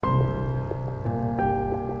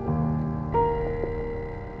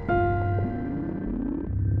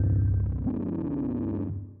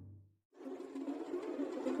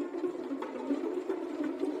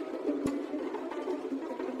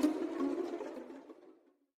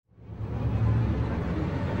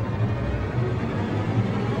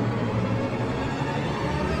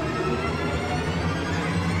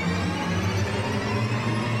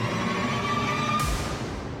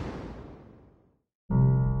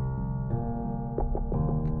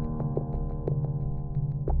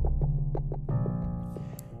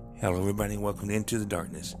Hello, everybody, and welcome to Into the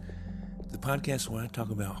Darkness, the podcast where I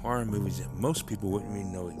talk about horror movies that most people wouldn't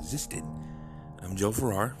even know existed. I'm Joe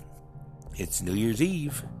Farrar. It's New Year's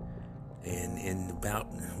Eve, and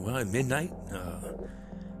at midnight,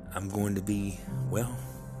 I'm going to be,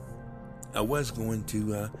 I was going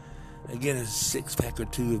to get a 6-pack or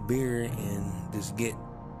 2 of beer and just get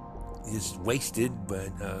wasted,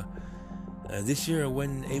 but this year I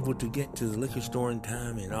wasn't able to get to the liquor store in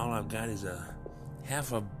time, and all I've got is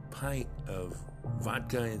half a pint of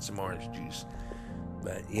vodka and some orange juice.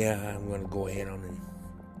 But yeah, I'm going to go ahead on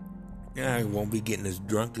and I won't be getting as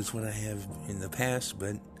drunk as what I have in the past,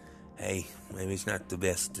 but hey, maybe it's not the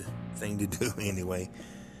best thing to do anyway.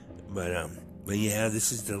 But yeah,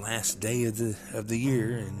 this is the last day of the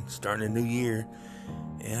year and starting a new year.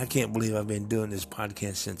 And I can't believe I've been doing this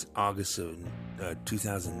podcast since August of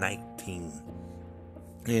 2019.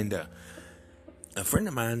 And a friend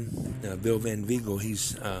of mine, Bill Van Viegel,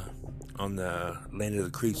 he's on the Land of the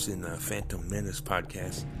Creeps in the Phantom Menace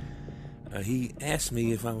podcast. He asked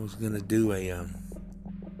me if I was going to do a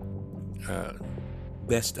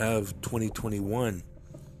best of 2021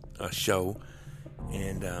 show.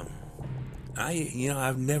 And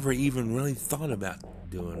I've never even really thought about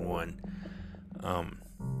doing one.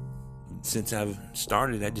 Since I've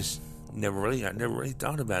started, I just never really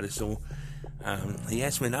thought about it. So he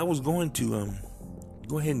asked me, and I was going to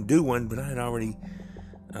go ahead and do one, but I had already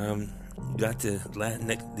got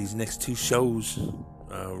these next 2 shows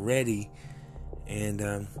ready,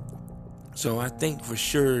 and so I think for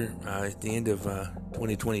sure at the end of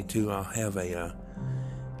 2022 I'll have either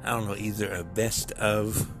a best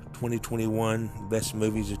of 2021, best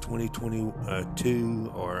movies of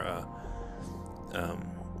 2022, or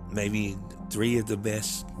maybe 3 of the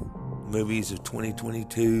best movies of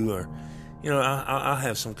 2022, or I'll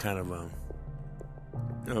have some kind of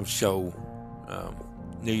show,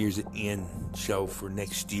 New Year's End show for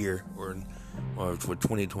next year or for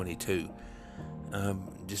 2022.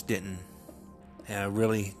 Just didn't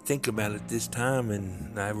really think about it this time,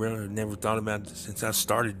 and I really never thought about it since I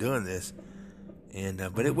started doing this. And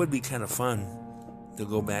but it would be kind of fun to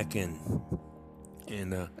go back and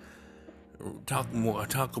talk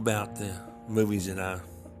about the movies that I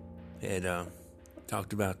had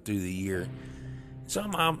talked about through the year. So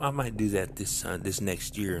I might do that this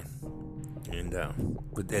next year. And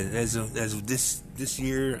but as of this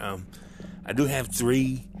year, I do have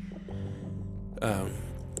 3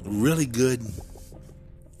 really good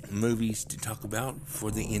movies to talk about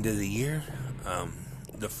for the end of the year.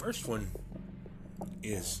 The first one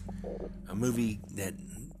is a movie that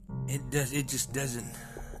it just doesn't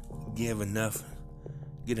get enough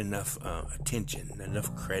attention,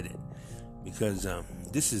 enough credit, because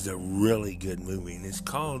this is a really good movie, and it's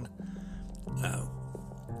called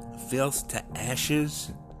Filth to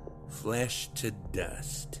Ashes, Flesh to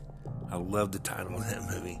Dust. I love the title of that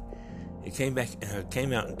movie. It came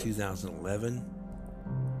out in 2011.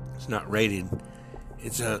 It's not rated.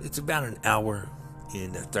 It's about an hour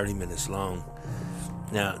and 30 minutes long.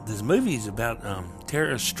 Now, this movie is about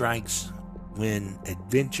terror strikes when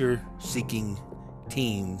adventure-seeking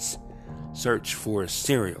teens search for a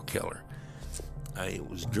serial killer. It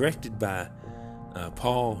was directed by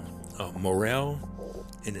Paul Morrell,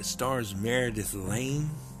 and it stars Meredith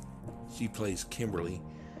Lane. She plays Kimberly.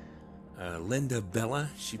 Linda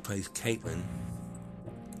Bella, she plays Caitlin.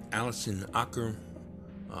 Allison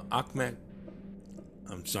Achmek,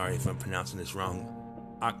 I'm sorry if I'm pronouncing this wrong.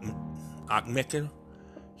 Achmeker,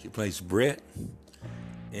 she plays Britt.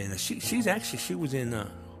 And she was in the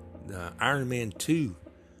Iron Man 2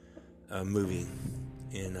 movie.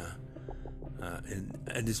 And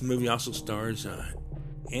this movie also stars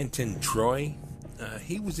Anton Troy.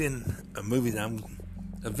 He was in a movie that I'm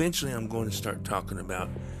going to start talking about.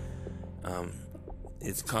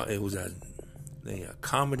 It was a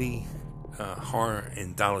comedy horror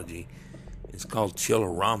anthology. It's called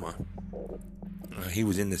Chillerama. He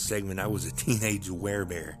was in the segment I Was a Teenage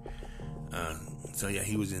Werebear. So yeah,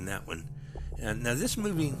 he was in that one. Now this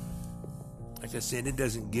movie, like I said, it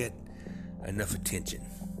doesn't get enough attention.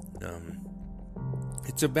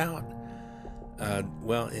 It's about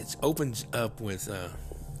it opens up with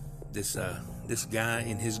this guy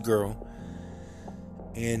and his girl,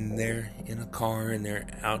 and they're in a car and they're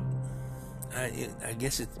out. I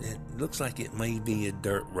guess it looks like it may be a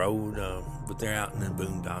dirt road, but they're out in the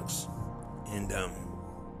boondocks, and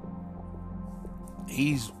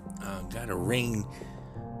he's got a ring,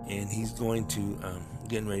 and he's going to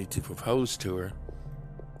getting ready to propose to her,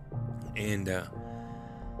 and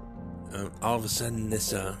all of a sudden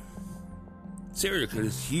this serial killer,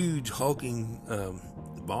 this huge hulking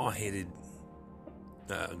ball-headed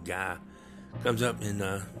guy comes up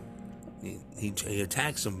and he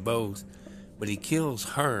attacks them both, but he kills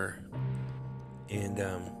her. And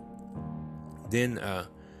then I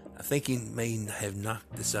think he may have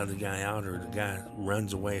knocked this other guy out, or the guy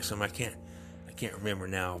runs away or something. I can't remember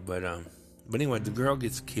now. But anyway, the girl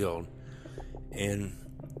gets killed, and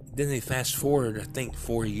then they fast forward, I think,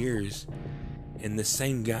 4 years, and the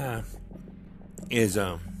same guy is he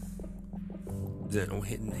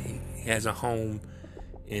has a home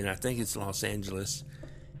in, I think it's Los Angeles,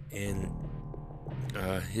 and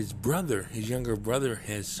his younger brother,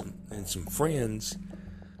 has some friends.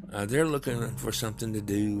 They're looking for something to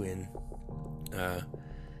do, and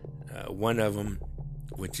one of them,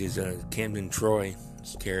 which is Camden Troy's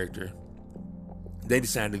character, they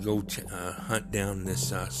decide to go hunt down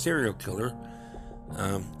this serial killer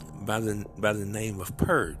by the name of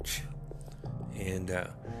Purge, and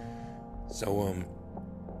so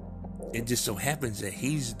it just so happens that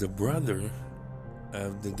he's the brother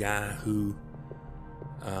of the guy whose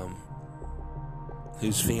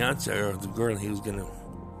fiance, or the girl he was gonna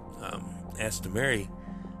ask to marry.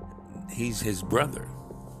 He's his brother,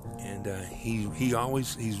 and he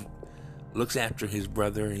always looks after his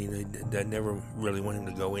brother. They never really want him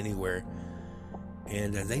to go anywhere,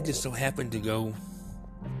 and they just so happen to go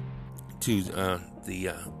to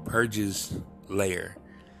the Purge's lair,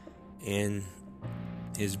 and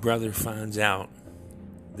his brother finds out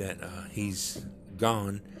that he's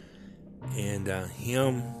gone, and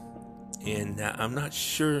him, and I'm not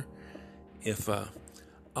sure if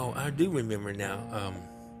I do remember now.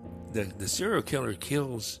 The serial killer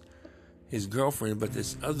kills his girlfriend, but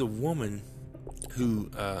this other woman who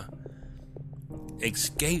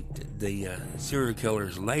escaped the serial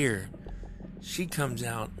killer's lair, she comes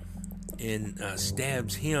out and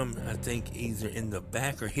stabs him, I think either in the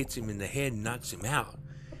back or hits him in the head and knocks him out.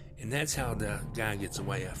 And that's how the guy gets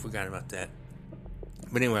away. I forgot about that.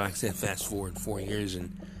 But anyway, like I said, fast forward 4 years,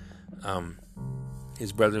 and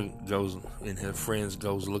his brother goes, and his friends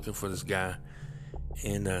goes looking for this guy,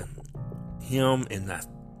 and him and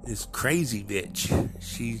this crazy bitch,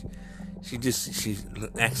 she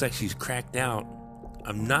acts like she's cracked out.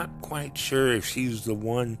 I'm not quite sure if she was the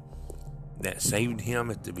one that saved him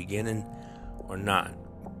at the beginning or not.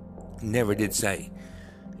 Never did say.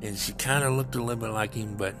 And she kind of looked a little bit like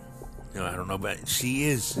him, but I don't know. But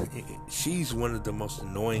she's one of the most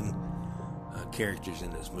annoying characters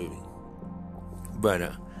in this movie.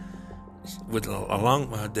 But with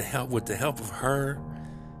the help of her,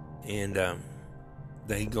 and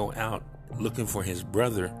they go out looking for his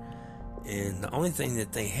brother, and the only thing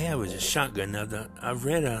that they have is a shotgun. Now, I've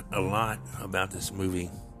read a lot about this movie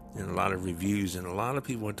and a lot of reviews, and a lot of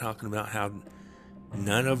people are talking about how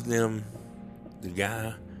none of them, the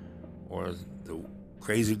guy or the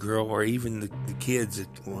crazy girl or even the kids,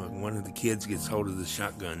 one of the kids gets hold of the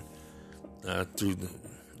shotgun through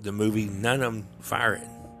the movie, none of them fire it.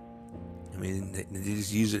 I mean, they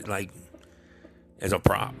just use it like as a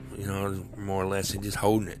prop, more or less, and just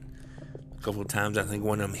holding it. A couple of times, I think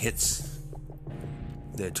one of them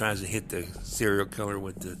tries to hit the serial killer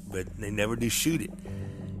but they never do shoot it.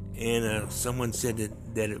 And someone said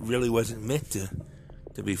that it really wasn't meant to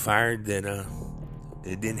be fired, that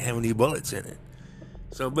it didn't have any bullets in it.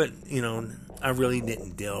 So, but, I really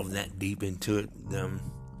didn't delve that deep into it. The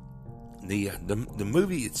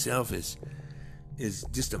movie itself is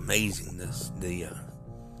just amazing.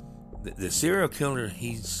 The serial killer,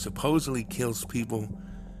 he supposedly kills people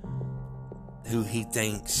who he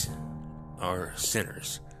thinks are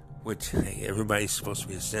sinners, which, hey, everybody's supposed to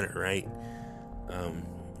be a sinner, right?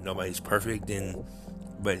 Nobody's perfect,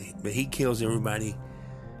 but he kills everybody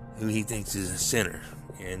who he thinks is a sinner,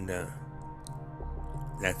 and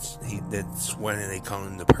that's why they call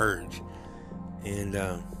him the Purge. And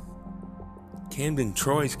Camden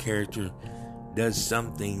Troy's character does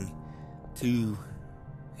something to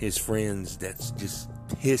his friends that's just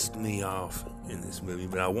pissed me off in this movie,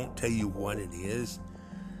 but I won't tell you what it is.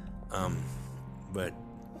 But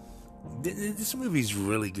this movie's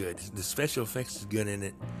really good. The special effects is good in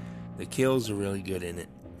it. The kills are really good in it.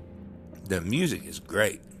 The music is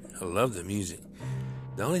great. I love the music.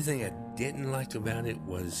 The only thing I didn't like about it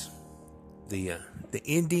was the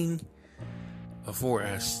ending for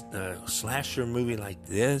a slasher movie like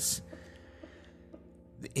this.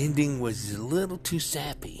 The ending was a little too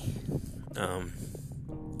sappy.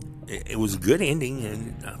 It was a good ending,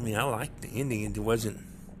 and I mean, I liked the ending. It wasn't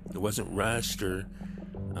rushed or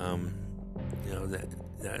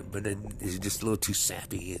but it's just a little too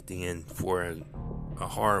sappy at the end for a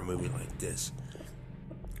horror movie like this.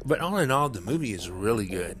 But all in all, the movie is really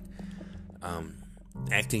good.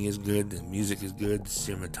 acting is good, the music is good, the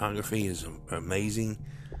cinematography is amazing.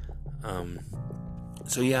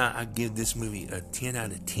 So yeah, I give this movie a 10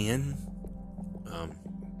 out of 10.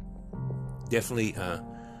 Definitely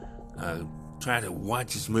try to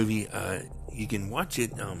watch this movie. You can watch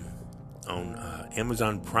it on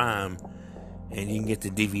Amazon Prime, and you can get the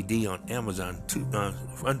DVD on Amazon too.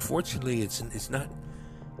 Unfortunately, it's not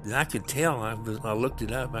that I could tell. I looked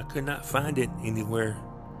it up. I could not find it anywhere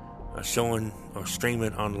showing or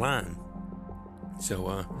streaming online.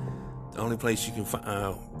 So the only place you can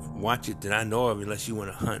watch it that I know of, unless you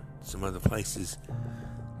want to hunt some other places.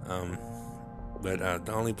 But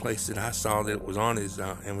the only place that I saw that it was on is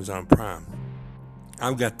Amazon Prime.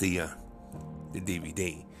 I've got the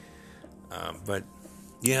DVD. But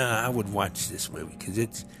yeah, I would watch this movie because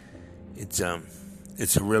it's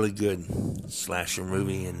a really good slasher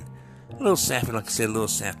movie, and a little sappy, like I said, a little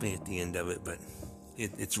sappy at the end of it, but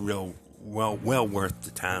it's real well worth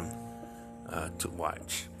the time to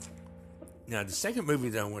watch. Now, the second movie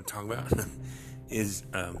that I want to talk about is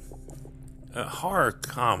a horror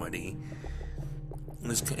comedy.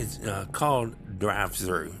 It's called Drive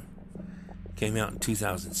Thru. Came out in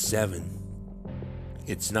 2007.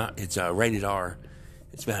 It's rated R.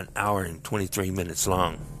 It's about an hour and 23 minutes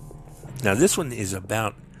long. Now, this one is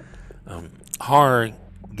about horror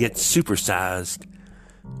gets supersized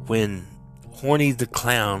when Horny the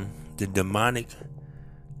Clown, the demonic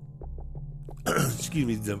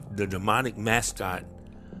the demonic mascot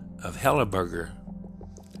of Helleberger,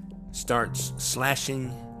 starts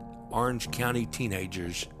slashing Orange County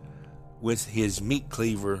teenagers with his meat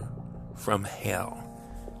cleaver from hell.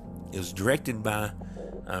 It was directed by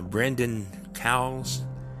Brendan Cowles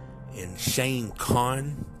and Shane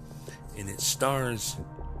Kahn, and it stars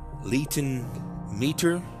Leighton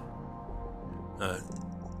Meester.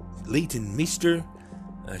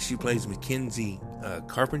 She plays Mackenzie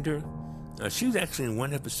Carpenter. She was actually in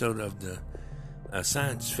one episode of the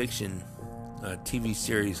science fiction TV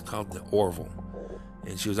series called The Orville,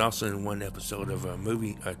 and she was also in one episode of a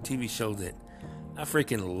TV show that I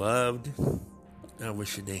freaking loved. I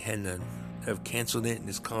wish they hadn't have canceled it.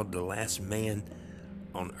 It's called The Last Man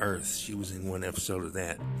on Earth. She was in one episode of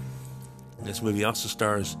that. This movie also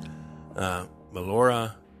stars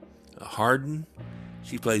Melora Hardin.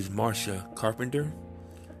 She plays Marcia Carpenter.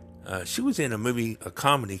 She was in a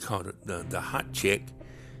comedy called The Hot Chick,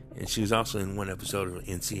 and she was also in one episode of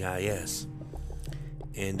NCIS.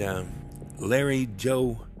 And Larry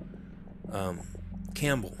Joe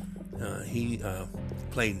Campbell, he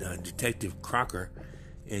played Detective Crocker,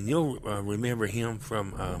 and you'll remember him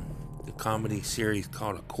from the comedy series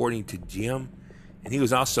called According to Jim, and he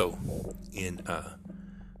was also in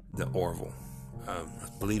The Orville. I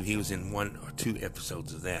believe he was in 1 or 2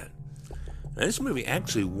 episodes of that. Now, this movie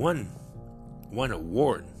actually won an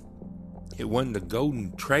award. It won the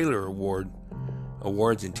Golden Trailer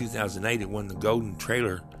Awards in 2008. It won the Golden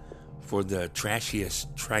Trailer for the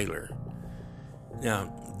trashiest trailer.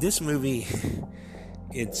 Now, this movie,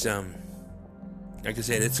 it's like I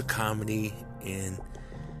said, it's a comedy, and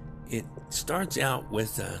it starts out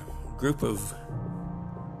with a group of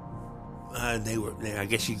I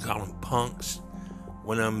guess you could call them punks.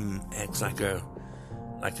 One of them acts like a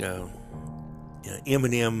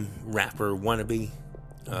Eminem rapper wannabe,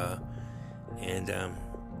 and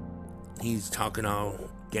he's talking all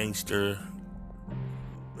gangster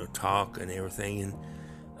talk and everything,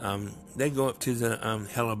 and they go up to the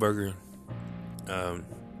Helleberger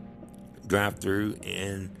drive-thru,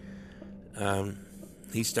 and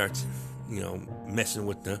he starts messing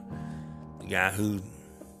with the guy who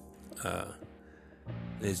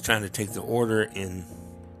is trying to take the order, and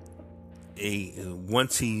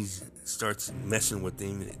once he starts messing with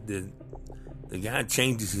him, the guy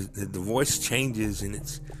changes, the voice changes, and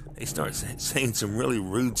they start saying some really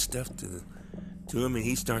rude stuff to him, and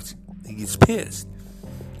he gets pissed.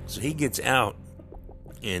 So he gets out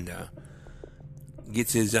and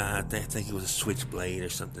gets his I think it was a switchblade or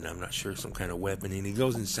something, I'm not sure, some kind of weapon, and he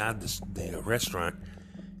goes inside the restaurant.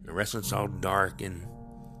 The restaurant's all dark and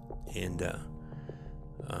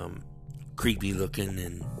creepy looking,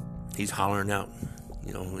 and he's hollering out,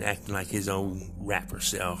 acting like his own rapper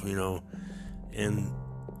self, and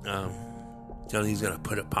telling he's gonna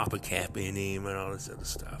put a Papa Cap in him and all this other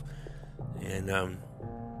stuff, and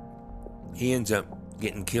he ends up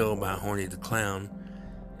getting killed by Horny the Clown.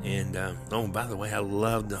 And by the way, I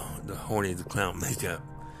love the Horny the Clown makeup.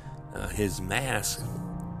 His mask,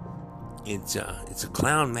 it's a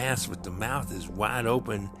clown mask, but the mouth is wide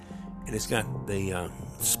open, and it's got the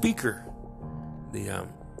speaker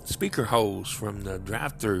holes from the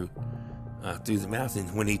drive-thru through the mouth,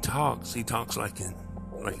 and when he talks like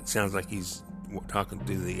it sounds like he's talking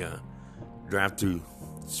through the Drive Thru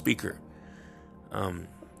speaker.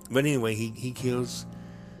 But anyway, he kills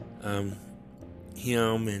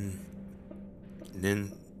him, and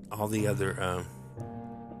then all the other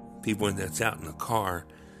people that's out in the car.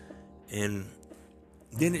 And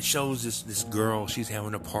then it shows this girl. She's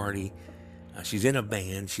having a party. She's in a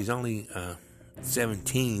band. She's only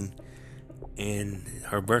 17, and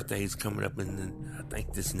her birthday is coming up I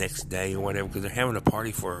think this next day or whatever, because they're having a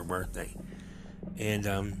party for her birthday. And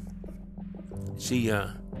she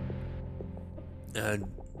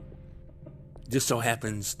just so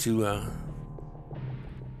happens to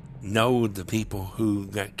know the people who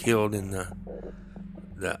got killed in the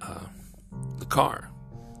car.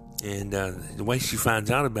 And the way she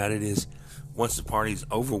finds out about it is once the party's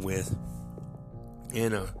over with.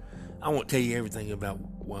 And I won't tell you everything about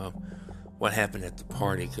what happened at the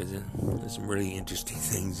party, because there's some really interesting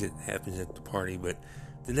things that happens at the party. But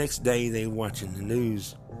the next day, they were watching the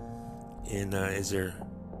news, and as her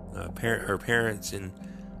parents and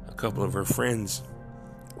a couple of her friends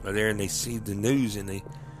are there, and they see the news, and they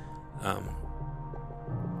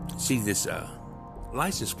see this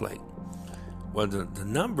license plate. Well, the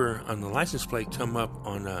number on the license plate come up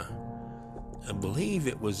on I believe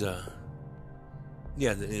it was the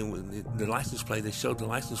license plate. They showed the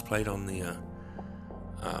license plate on the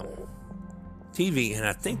TV, and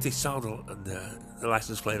I think they saw the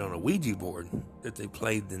license plate on a Ouija board that they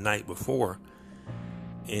played the night before,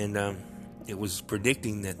 and it was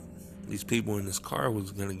predicting that these people in this car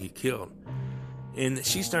was going to get killed. And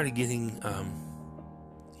she started getting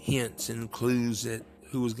hints and clues that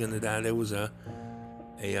who was going to die. There was a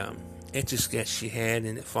Etch-a-Sketch she had,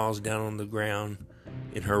 and it falls down on the ground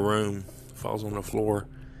in her room, falls on the floor,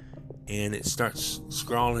 and it starts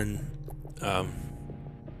scrawling a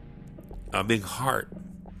big heart,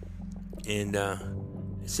 and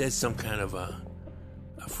it says some kind of a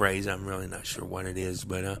phrase. I'm really not sure what it is,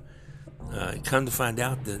 but come to find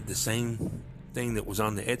out that the same thing that was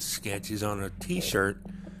on the Etch-a-Sketch is on a t-shirt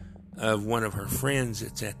of one of her friends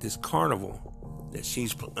that's at this carnival that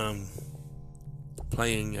she's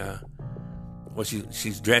playing.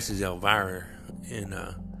 She's dressed as Elvira and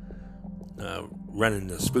running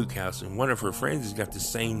the spook house, and one of her friends has got the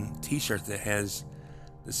same t-shirt that has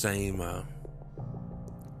the same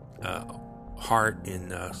heart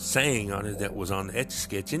and saying on it that was on the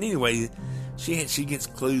Etch-a-Sketch. And anyway, she gets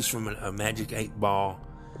clues from a magic 8-ball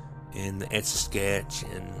and the Etch-a-Sketch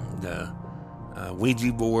and the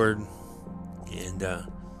Ouija board, and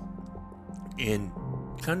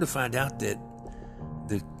come to find out that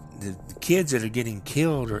the kids that are getting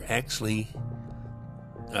killed are actually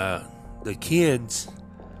the kids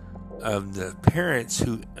of the parents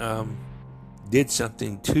who did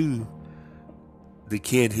something to the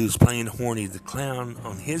kid who's playing Horny the Clown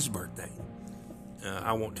on his birthday.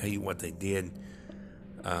 I won't tell you what they did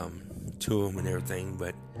to him and everything,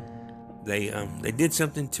 but they did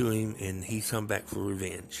something to him, and he come back for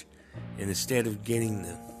revenge. And instead of getting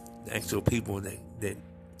the actual people that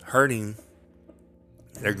hurt him,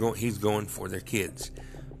 he's going for their kids,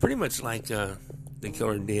 pretty much like the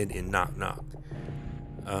killer did in Knock Knock.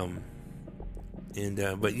 But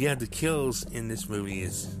yeah, the kills in this movie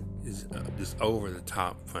is just over the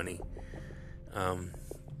top funny,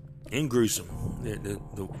 and gruesome. The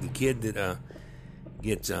kid that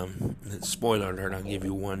gets spoiler alert, I'll give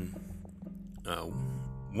you one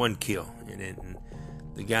kill, and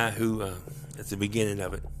the guy who at the beginning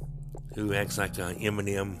of it, who acts like an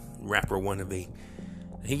Eminem rapper wannabe,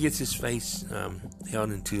 he gets his face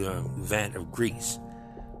held into a vat of grease,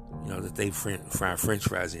 that they fry French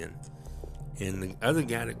fries in. And the other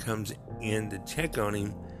guy that comes in to check on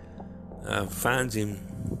him finds him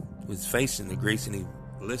with his face in the grease, and he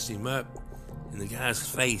lifts him up, and the guy's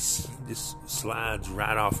face just slides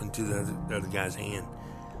right off into the other guy's hand.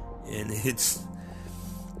 And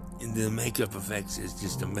the makeup effects is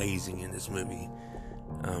just amazing in this movie.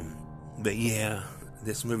 But yeah,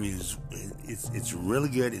 this movie it's really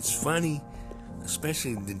good. It's funny,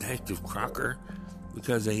 especially Detective Crocker,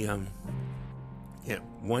 because they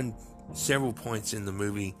several points in the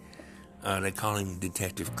movie they call him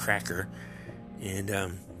Detective Cracker,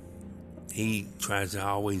 and he tries to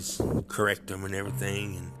always correct them and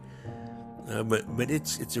everything. And but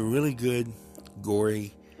it's a really good,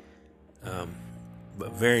 gory,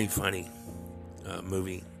 but very funny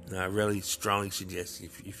movie. I really strongly suggest,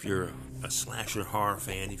 if you're a slasher horror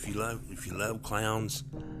fan, if you love clowns,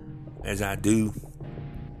 as I do,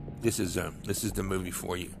 this is the movie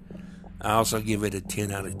for you. I also give it a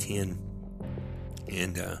 10 out of 10,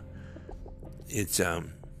 and it's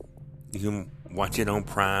You can watch it on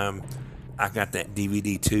Prime. I got that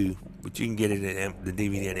DVD too, but you can get it at the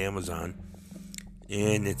DVD at Amazon,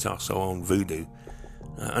 and it's also on Vudu.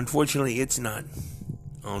 Unfortunately, it's not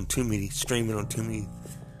on streaming on too many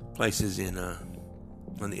places on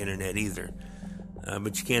the internet either.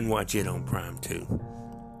 But you can watch it on Prime too.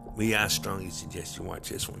 But yeah, I strongly suggest you watch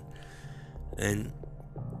this one. And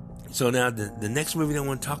so now the next movie I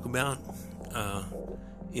want to talk about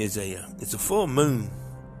is it's a full moon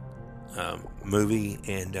movie,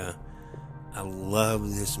 and I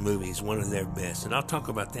love this movie. It's one of their best, and I'll talk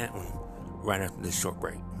about that one right after this short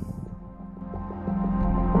break.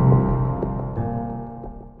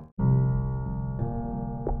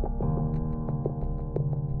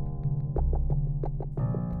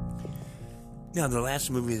 Now, the last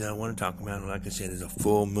movie that I want to talk about, like I said, is a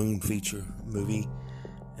full moon feature movie,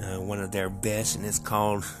 one of their best, and it's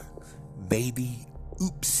called Baby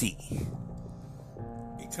Oopsie.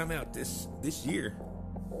 It came out this year,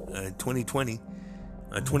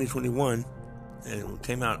 2021, and it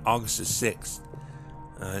came out August the 6th.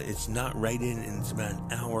 It's not rated, and it's about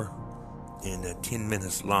an hour and 10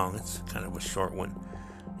 minutes long. It's kind of a short one.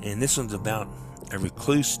 And this one's about a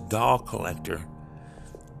recluse doll collector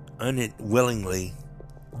unwillingly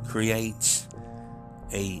creates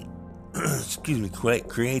a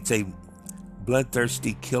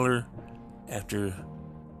bloodthirsty killer after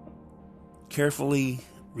carefully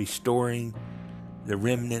restoring the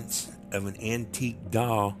remnants of an antique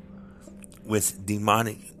doll with a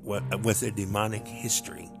demonic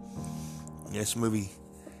history. This movie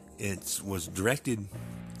was directed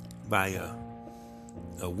by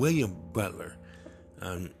William Butler.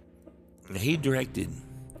 He directed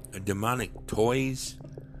Demonic Toys,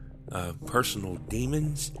 Personal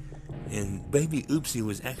Demons, and Baby Oopsie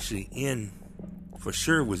was actually in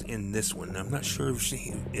this one. I'm not sure if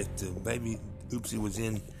the Baby Oopsie was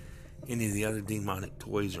in any of the other Demonic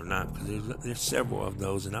Toys or not, because there's several of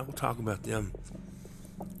those, and I will talk about them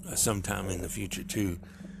sometime in the future too.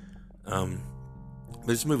 But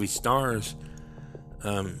this movie stars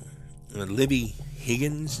Libby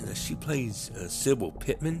Higgins. She plays Sybil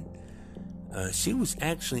Pittman. She was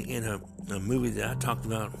actually in a movie that I talked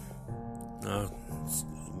about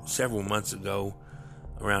several months ago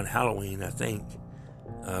around Halloween, I think,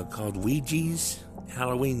 called Ouija's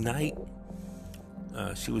Halloween Night.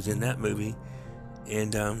 She was in that movie.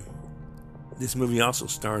 And this movie also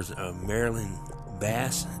stars Marilyn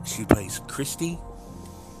Bass. She plays Christy.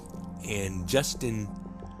 And Justin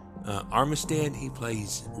Armistead, he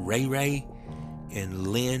plays Ray Ray. And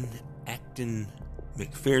Lynn Acton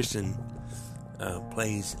McPherson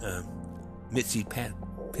plays Mitzi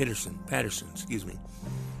Patterson.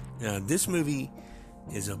 Now, this movie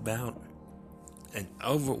is about an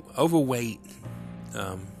overweight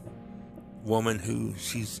woman who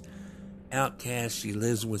she's outcast. She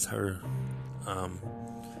lives with her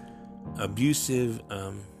abusive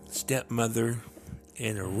stepmother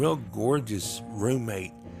and a real gorgeous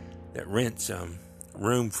roommate that rents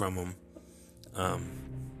room from them.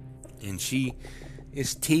 And she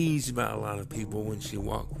is teased by a lot of people when she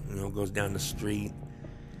goes down the street,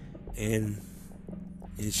 and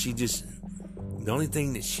she just, the only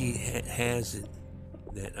thing that she has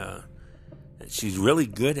that she's really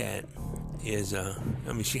good at is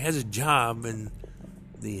she has a job, and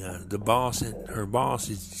the boss, her boss,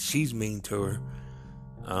 she's mean to her,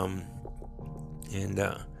 and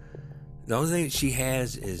the only thing that she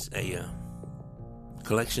has is a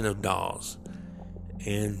collection of dolls.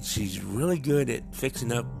 And she's really good at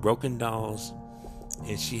fixing up broken dolls.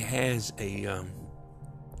 And she has I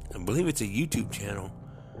believe it's a YouTube channel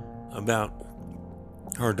about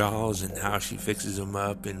her dolls and how she fixes them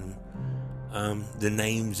up, and the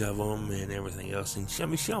names of them and everything else. And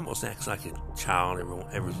she almost acts like a child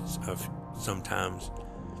every sometimes.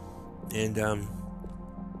 And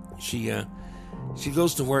she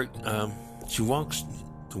goes to work. She walks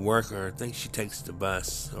to work, or I think she takes the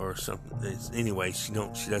bus or something. Anyway, she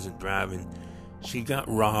doesn't drive, and she got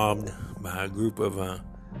robbed by a group of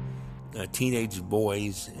teenage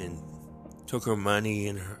boys and took her money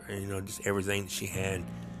and her, just everything that she had,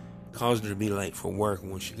 caused her to be late for work.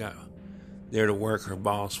 And when she got there to work, her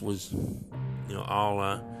boss was, all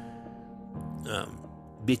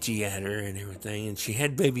bitchy at her and everything. And she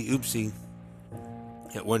had Baby Oopsie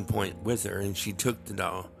at one point with her, and she took the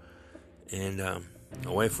doll and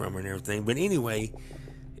away from her and everything. But anyway,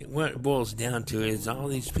 what it boils down to is all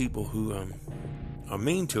these people who are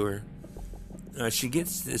mean to her. She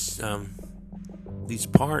gets these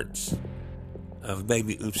parts of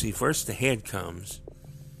Baby Oopsie. First, the head comes,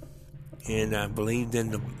 and I believe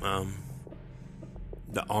then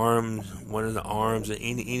the arms, one of the arms.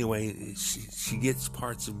 Anyway, she gets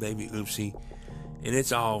parts of Baby Oopsie, and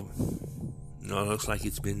it's all, it looks like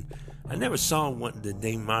it's been. I never saw the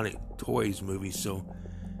Demonic Toys movie, so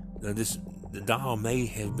the doll may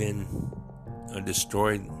have been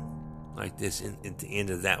destroyed like this at the end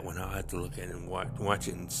of that one. I'll have to look at it and watch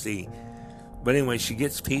it and see. But anyway, she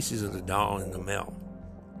gets pieces of the doll in the mail,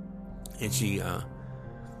 and she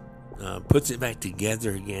puts it back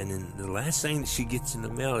together again. And the last thing that she gets in the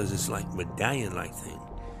mail is this like medallion-like thing,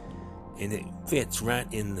 and it fits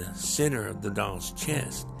right in the center of the doll's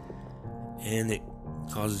chest, and it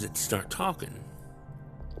causes it to start talking.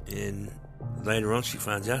 And later on, she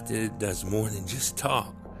finds out that it does more than just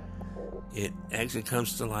talk. It actually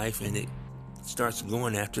comes to life, and it starts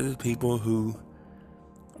going after the people who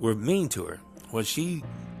were mean to her. Well, she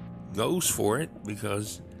goes for it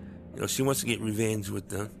because she wants to get revenge with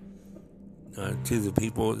to the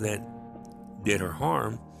people that did her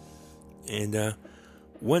harm. And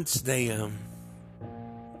once they are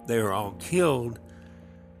all killed,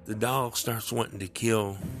 the doll starts wanting to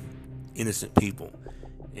kill innocent people.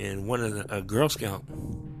 And one of a Girl Scout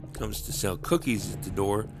comes to sell cookies at the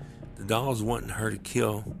door. The doll's wanting her to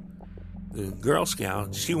kill the Girl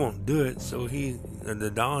Scout. She won't do it, so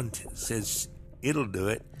the doll says it'll do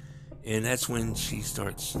it, and that's when she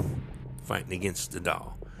starts fighting against the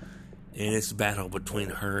doll. And it's a battle between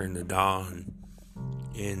her and the doll,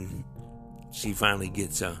 and she finally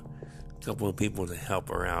gets a couple of people to help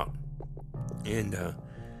her out. And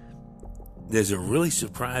there's a really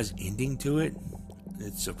surprise ending to it.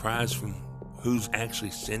 It's a surprise from who's actually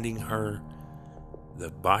sending her the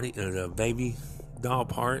baby doll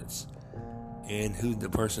parts, and who the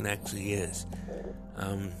person actually is.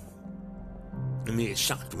 It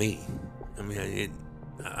shocked me. It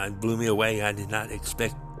blew me away. I did not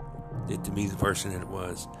expect it to be the person that it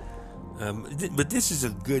was. But this is a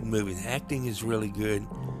good movie. The acting is really good.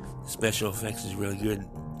 The special effects is really good.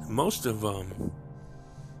 Most of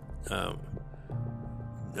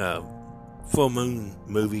full moon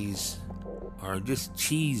movies are just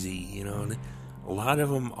cheesy, A lot of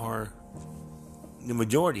them are. The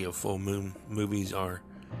majority of full moon movies are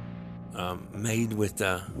made with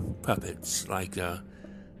puppets, like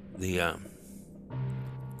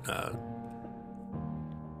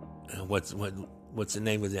what's the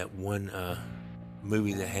name of that one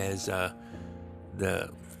movie that has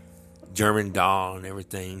the German doll and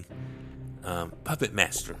everything? Puppet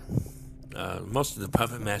Master. Most of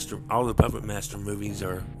all the Puppet Master movies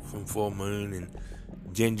are from Full Moon, and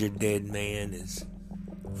Ginger Dead Man is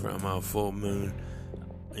from Full Moon.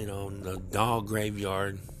 The Doll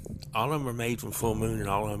Graveyard. All of them are made from Full Moon, and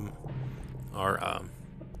all of them are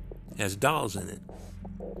has dolls in it.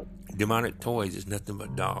 Demonic Toys is nothing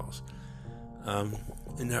but dolls, and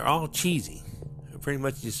they're all cheesy. They're pretty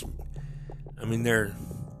much just. They're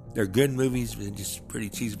good movies, but they're just pretty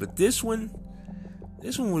cheesy. But this one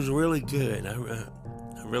was really good. I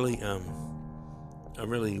really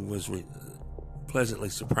was pleasantly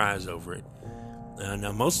surprised over it.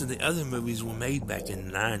 Now, most of the other movies were made back in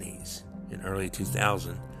the 90s and early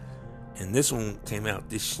 2000, and this one came out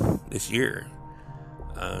this year.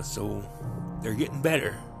 So they're getting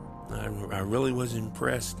better. I really was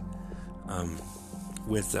impressed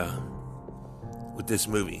with this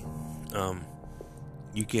movie.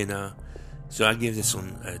 You can so I give this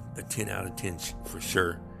one a 10 out of 10 for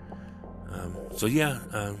sure.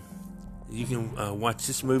 You can watch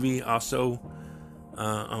this movie also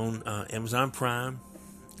on Amazon Prime.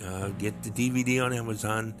 Get the DVD on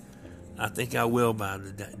Amazon. I think I will buy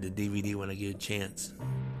the DVD when I get a chance.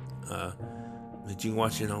 But you can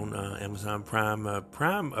watch it on Amazon Prime.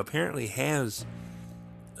 Prime apparently has,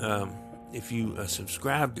 if you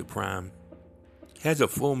subscribe to Prime, has a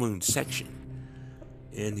full moon section.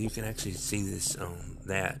 And you can actually see this on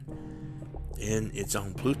that. And it's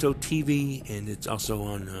on Pluto TV, and it's also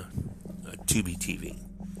on Tubi TV.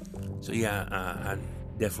 So I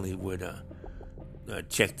definitely would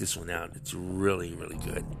check this one out. It's really, really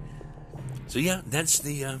good. So that's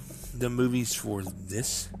the movies for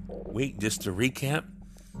this week. Just to recap,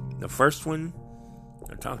 the first one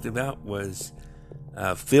I talked about was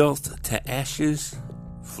Filth to Ashes,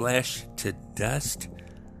 Flesh to Dust.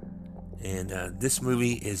 And this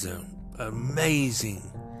movie is an amazing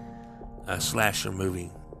slasher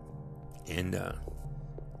movie. And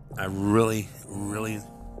I really, really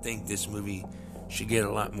think this movie should get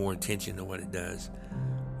a lot more attention than what it does.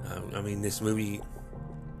 This movie,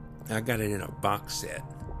 I got it in a box set.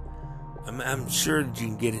 I'm sure that you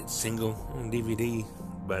can get it single on DVD,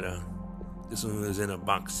 but this one was in a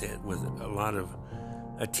box set with a lot of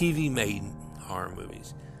TV-made horror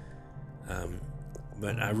movies.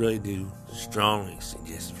 But I really do strongly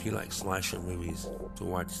suggest, if you like slasher movies, to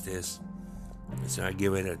watch this. So I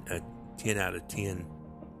give it a 10 out of 10.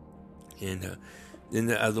 And then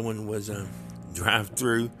the other one was Drive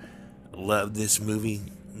Thru. Love this movie.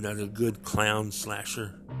 Another good clown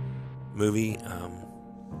slasher movie.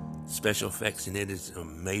 Special effects in it is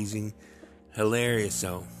amazing. Hilarious,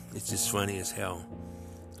 so it's just funny as hell.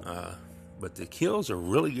 But the kills are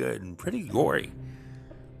really good and pretty gory.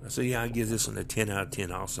 So yeah, I give this one a 10 out of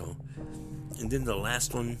 10 also. And then the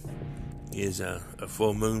last one is a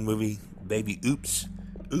full moon movie, Baby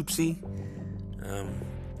Oopsie.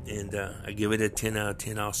 And I give it a 10 out of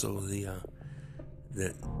 10 also. The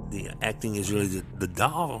acting is really, the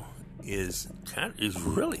doll is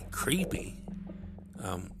really creepy.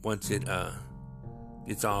 Once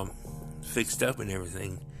it's all fixed up and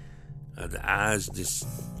everything, the eyes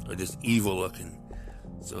are just evil looking.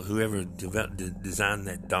 So whoever designed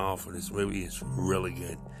that doll for this movie is really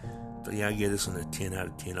good. So yeah, I give this one a 10 out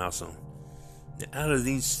of 10 also. Now, out of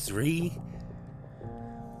these three,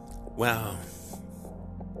 wow,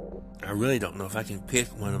 I really don't know if I can pick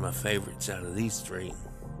one of my favorites out of these three.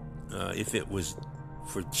 If it was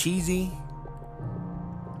for cheesy,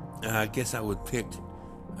 I guess I would pick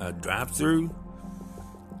Drive Thru.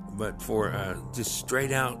 But for just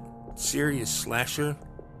straight out serious slasher,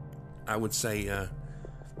 I would say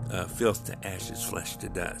Filth to Ashes, Flesh to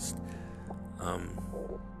Dust.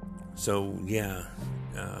 So yeah,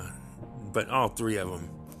 but all three of them,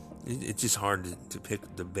 it's just hard to pick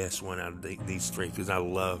the best one out of these three, because I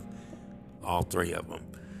love all three of them.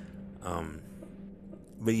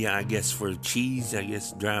 But yeah, I guess for cheese, I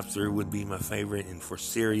guess Drive Thru would be my favorite, and for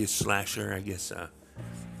serious slasher, I guess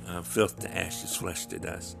Filth to Ashes, Flesh to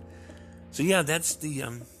Dust. So yeah, that's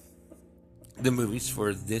the movies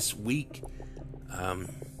for this week.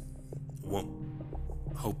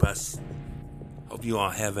 Hope you all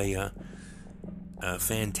have a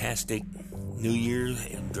fantastic New Year.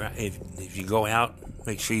 If you go out,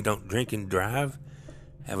 make sure you don't drink and drive.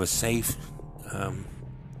 Have a safe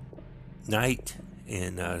night,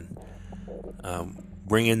 and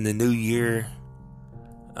bring in the new year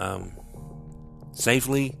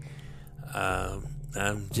safely.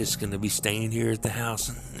 I'm just going to be staying here at the house,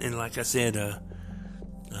 and like I said,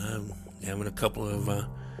 having a couple of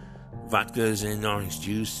vodkas and orange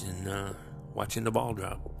juice, and watching the ball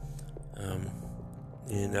drop.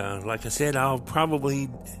 And like I said, I'll probably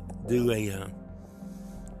do a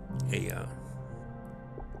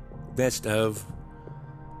best of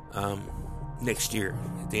next year,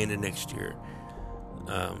 at the end of next year.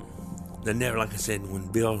 Like I said, when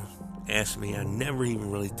Bill asked me, I never even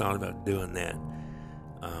really thought about doing that.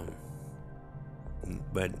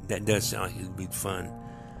 But that does sound like it'd be fun.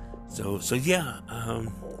 So yeah, I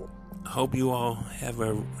hope you all have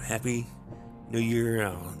a happy New Year.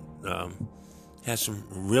 I have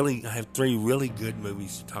three really good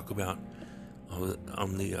movies to talk about for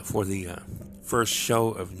the first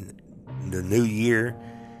show of the new year,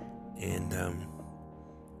 and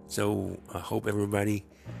so I hope everybody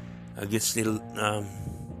gets doesn't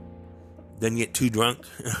get too drunk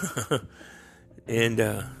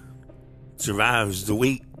and survives the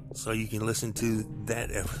week, so you can listen to that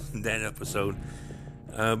episode.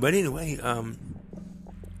 But anyway,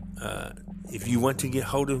 if you want to get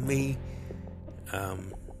hold of me,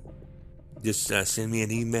 just send me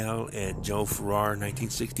an email at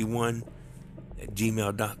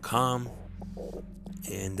joefarrar1961@gmail.com.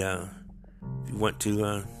 And if you want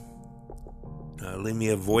to leave me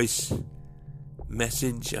a voice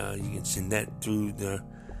message, you can send that through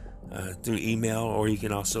through email, or you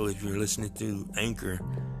can also, if you're listening through Anchor,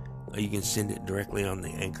 you can send it directly on the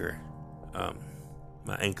Anchor,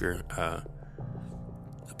 my Anchor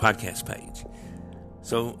podcast page.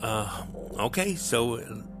 So, okay, so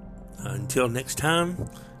until next time,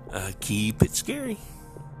 keep it scary.